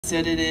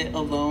homesteaded it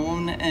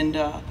alone, and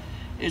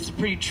it's a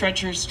pretty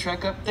treacherous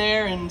trek up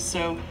there, and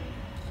so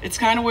it's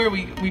kind of where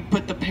we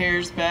put the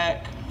pears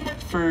back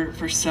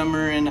for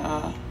summer, and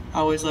I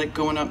always like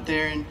going up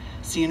there and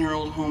seeing her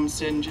old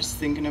homestead and just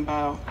thinking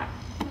about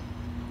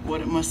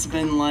what it must have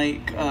been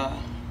like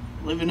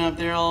living up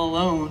there all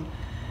alone.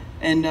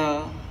 And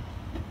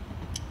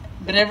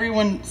but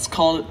everyone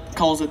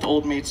calls it the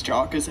Old Maid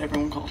straw because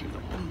everyone called her the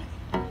Old Maid.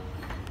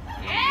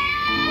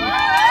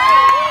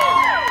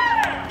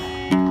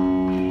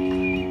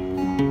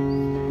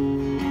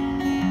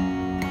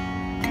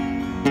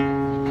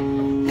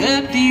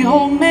 Let the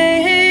Old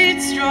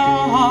Maid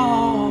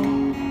straw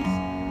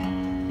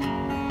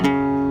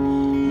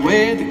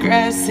where the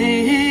grass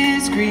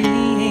is green,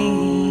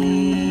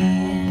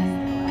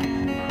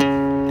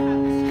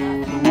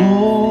 the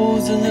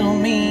wool's a little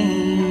mean,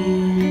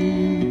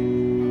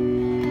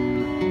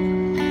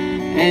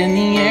 and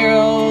the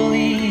arrow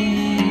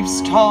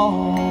leaves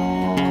tall,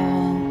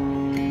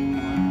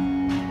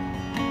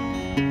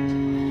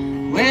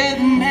 where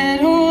the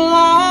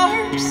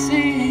meadowlarks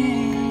sing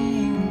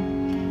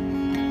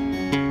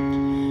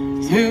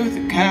through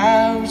the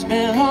cows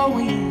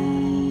bellowing,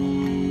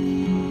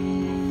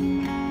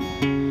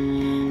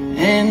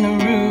 and the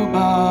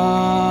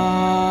rhubarb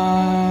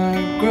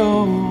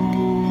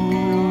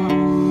grows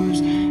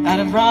out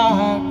of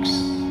rocks.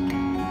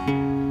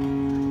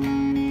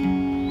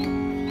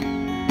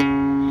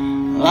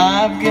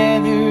 I've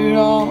gathered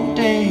all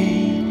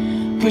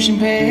day, pushing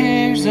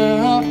pears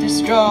up the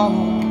straw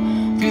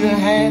through the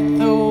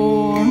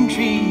hawthorn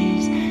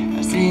trees.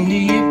 I sing to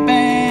your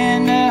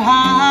band of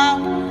howl.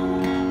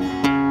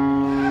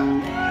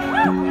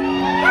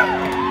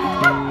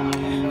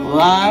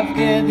 Well, I've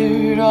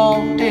gathered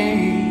all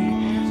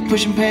day,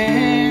 pushing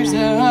pears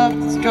up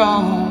the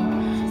straw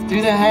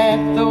through the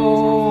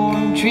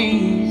hawthorn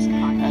trees.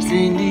 I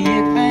sing to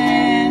your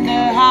band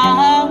of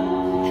howl.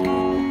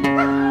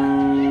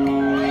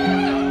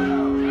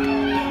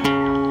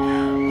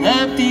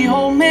 Up the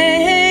Old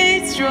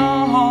Maid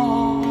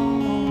straw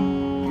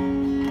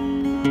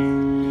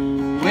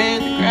where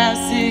the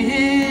grass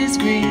is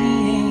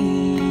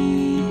green,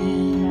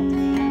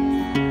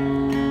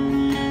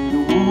 the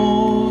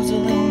wool's a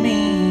little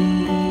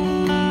mean,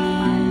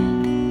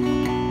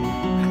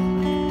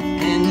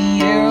 and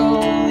the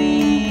arrow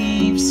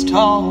leaves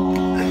tall,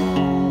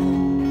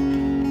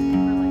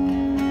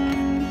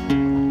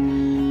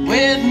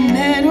 where the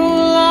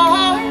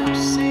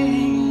meadowlarks sing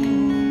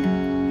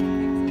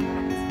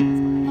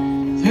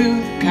through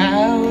the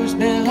cows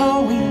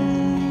bellowing,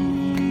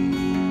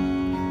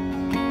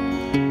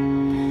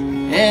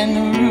 and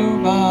the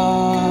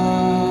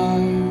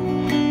rhubarb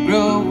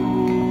grows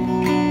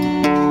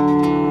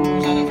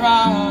out of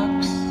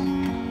rocks.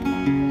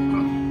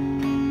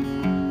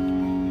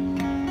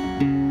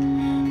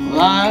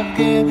 Well, I've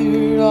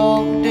gathered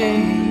all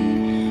day,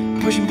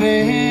 pushing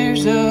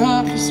pears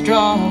up the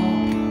straw.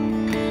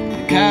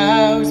 The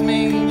cows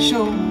made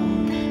sure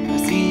I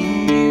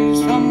seen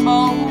news from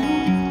both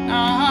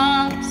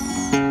knobs.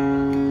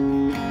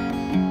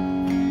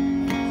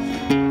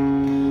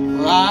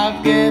 Well,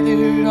 I've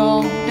gathered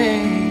all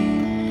day,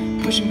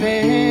 pushing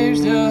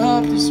pears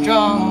up the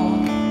straw.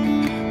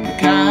 The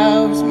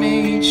cows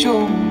made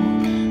sure